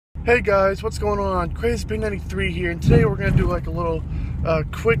Hey guys, what's going on? CrazyPig93 here, and today we're going to do like a little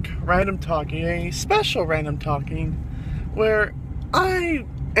quick random talking, a special random talking, where I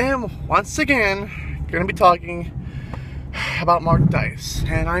am once again going to be talking about Mark Dice.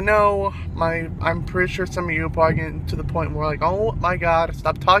 And I know I'm pretty sure some of you are probably getting to the point where like, oh my god,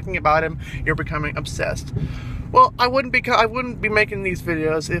 stop talking about him, you're becoming obsessed. Well, I wouldn't be making these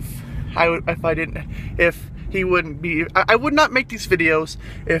videos if he wouldn't be. I would not make these videos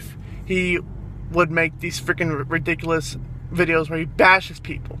if he would make these freaking ridiculous videos where he bashes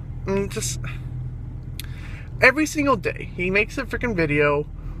people. And just every single day he makes a freaking video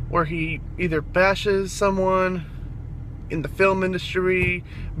where he either bashes someone in the film industry,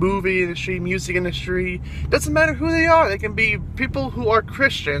 movie industry, music industry. Doesn't matter who they are. They can be people who are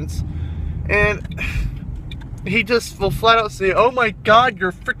Christians, and he just will flat out say, "Oh my God,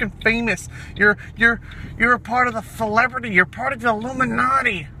 you're freaking famous. You're a part of the celebrity. You're part of the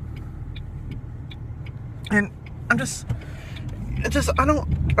Illuminati." And I don't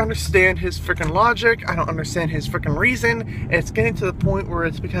understand his freaking logic. I don't understand his freaking reason. And it's getting to the point where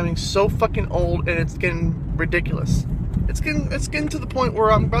it's becoming so fucking old, and it's getting ridiculous. It's getting to the point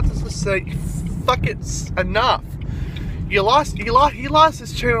where I'm about to just say, "Fuck it, enough." He lost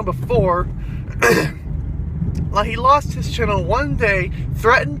his channel before. He lost his channel one day,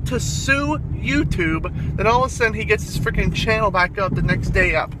 threatened to sue YouTube, then all of a sudden he gets his freaking channel back up the next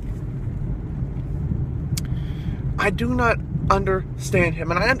day up. I do not understand him,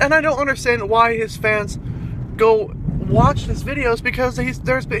 and I don't understand why his fans go watch his videos, because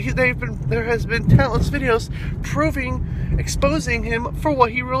there has been countless videos exposing him for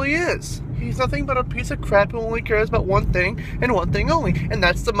what he really is. He's nothing but a piece of crap who only cares about one thing and one thing only, and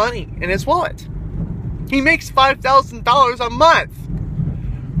that's the money in his wallet. He makes $5,000 a month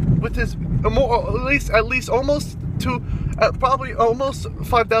with his at least almost to probably almost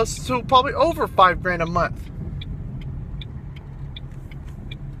 5,000 to probably over $5,000 a month.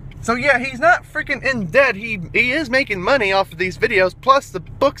 So yeah, he's not freaking in debt. He is making money off of these videos, plus the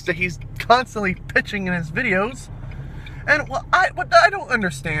books that he's constantly pitching in his videos. And what I don't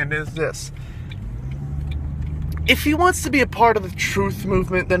understand is this. If he wants to be a part of the truth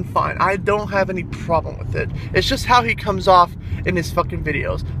movement, then fine. I don't have any problem with it. It's just how he comes off in his fucking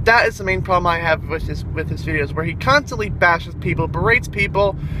videos. That is the main problem I have with his videos, where he constantly bashes people, berates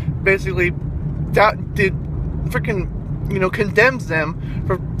people, basically condemns them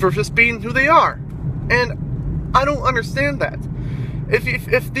for just being who they are. And I don't understand that.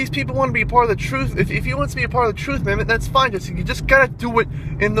 If these people want to be a part of the truth, if he wants to be a part of the truth movement, that's fine. You just gotta do it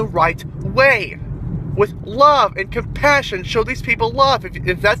in the right way, with love and compassion. Show these people love,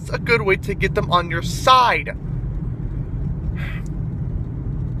 if that's a good way to get them on your side.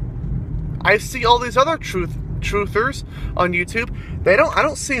 I see all these other truthers on YouTube. I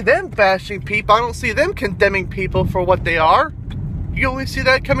don't see them bashing people. I don't see them condemning people for what they are. You only see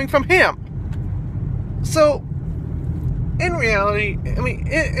that coming from him. So in reality, I mean,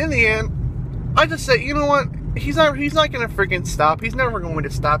 in the end, I just say, you know what? He's not gonna freaking stop. He's never going to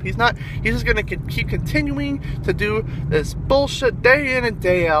stop. He's just gonna keep continuing to do this bullshit day in and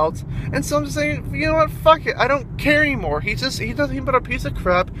day out. And so I'm just saying, you know what? Fuck it. I don't care anymore. He's nothing but a piece of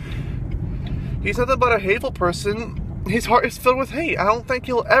crap. He's nothing but a hateful person. His heart is filled with hate. I don't think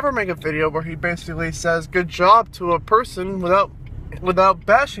he'll ever make a video where he basically says good job to a person without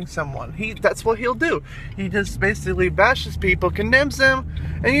bashing someone. That's what he'll do. He just basically bashes people, condemns them,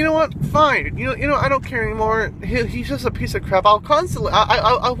 and you know what? Fine. You know, I don't care anymore. He's just a piece of crap. I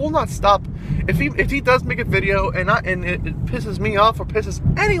will not stop. If he does make a video and it pisses me off or pisses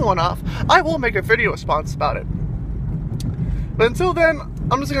anyone off, I will make a video response about it. But until then,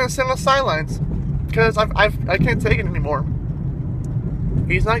 I'm just gonna sit on the sidelines, because I can't take it anymore.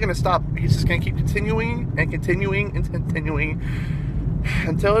 He's not gonna stop. He's just gonna keep continuing and continuing and continuing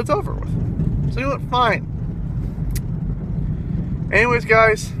until it's over with. So you know what? Fine. Anyways,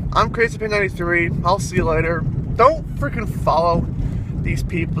 guys, I'm CrazyPig93. I'll see you later. Don't freaking follow these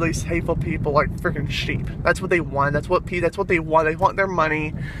people, these hateful people, like freaking sheep. That's what they want. That's what they want. They want their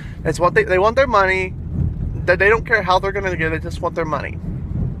money. That's what they want their money. That they don't care how they're gonna get it. They just want their money.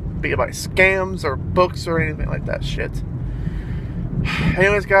 Be it by scams or books or anything like that shit.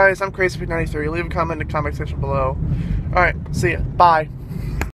 Anyways, guys, I'm CrazyPig93. Leave a comment in the comment section below. Alright, see ya. Bye.